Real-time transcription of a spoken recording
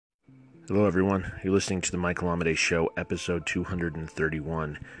Hello, everyone. You're listening to the Michael Amade Show, episode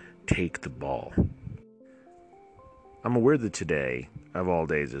 231, Take the Ball. I'm aware that today, of all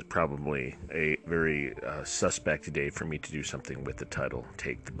days, is probably a very suspect day for me to do something with the title,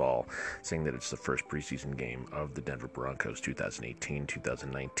 Take the Ball, saying that it's the first preseason game of the Denver Broncos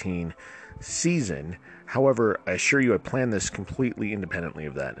 2018-2019 season. However, I assure you I planned this completely independently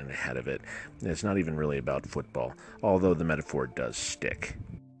of that and ahead of it. And it's not even really about football, although the metaphor does stick.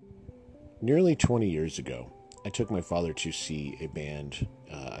 Nearly 20 years ago, I took my father to see a band,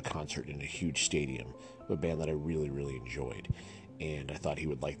 a concert in a huge stadium, a band that I really, really enjoyed, and I thought he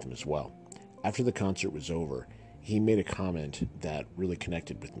would like them as well. After the concert was over, he made a comment that really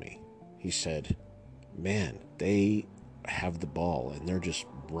connected with me. He said, "Man, they have the ball and they're just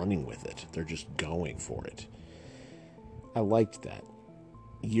running with it. They're just going for it." I liked that.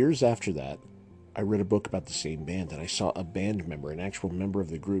 Years after that, I read a book about the same band, and I saw a band member, an actual member of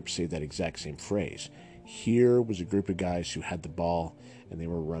the group, say that exact same phrase. Here was a group of guys who had the ball, and they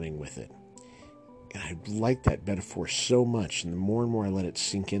were running with it. And I liked that metaphor so much, and the more and more I let it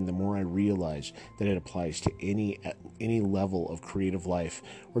sink in, the more I realize that it applies to any level of creative life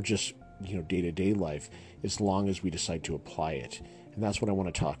or just day-to-day life, as long as we decide to apply it. And that's what I want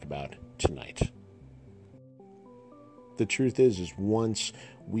to talk about tonight. The truth is once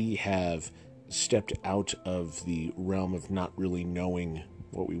we have stepped out of the realm of not really knowing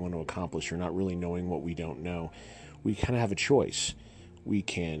what we want to accomplish or not really knowing what we don't know, we kind of have a choice. We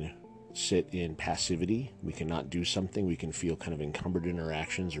can sit in passivity. We can not do something. We can feel kind of encumbered in our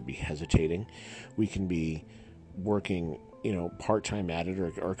actions or be hesitating. We can be working, part-time at it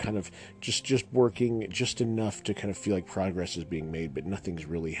or kind of just working just enough to kind of feel like progress is being made, but nothing's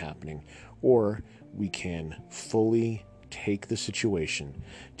really happening. Or we can fully take the situation,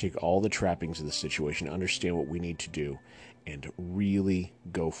 take all the trappings of the situation, understand what we need to do, and really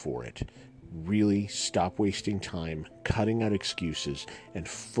go for it. Really stop wasting time, cutting out excuses, and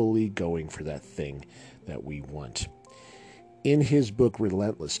fully going for that thing that we want. In his book,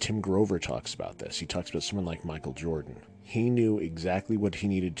 Relentless, Tim Grover talks about this. He talks about someone like Michael Jordan. He knew exactly what he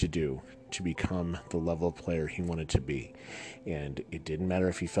needed to do to become the level of player he wanted to be. And it didn't matter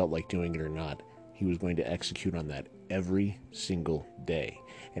if he felt like doing it or not. He was going to execute on that every single day.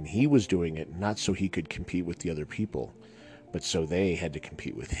 And he was doing it not so he could compete with the other people, but so they had to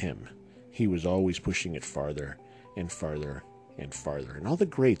compete with him. He was always pushing it farther and farther and farther. And all the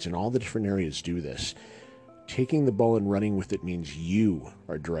greats in all the different areas do this. Taking the ball and running with it means you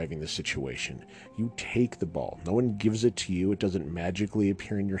are driving the situation. You take the ball. No one gives it to you. It doesn't magically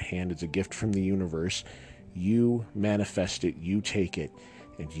appear in your hand as a gift from the universe. You manifest it, you take it,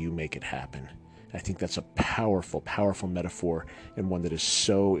 and you make it happen. I think that's a powerful, powerful metaphor, and one that is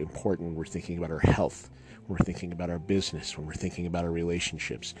so important when we're thinking about our health, when we're thinking about our business, when we're thinking about our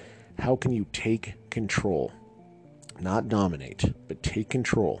relationships. How can you take control? Not dominate, but take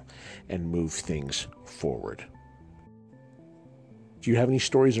control and move things forward. Do you have any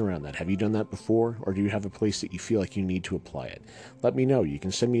stories around that? Have you done that before? Or do you have a place that you feel like you need to apply it? Let me know. You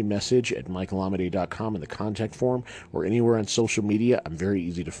can send me a message at michaelamade.com in the contact form or anywhere on social media. I'm very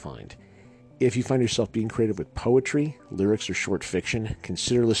easy to find. If you find yourself being creative with poetry, lyrics, or short fiction,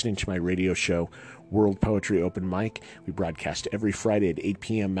 consider listening to my radio show, World Poetry Open Mic. We broadcast every Friday at 8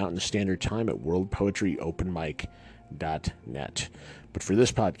 p.m. Mountain Standard Time at worldpoetryopenmic.net. But for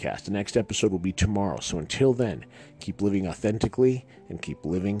this podcast, the next episode will be tomorrow. So until then, keep living authentically and keep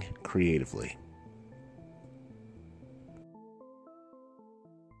living creatively.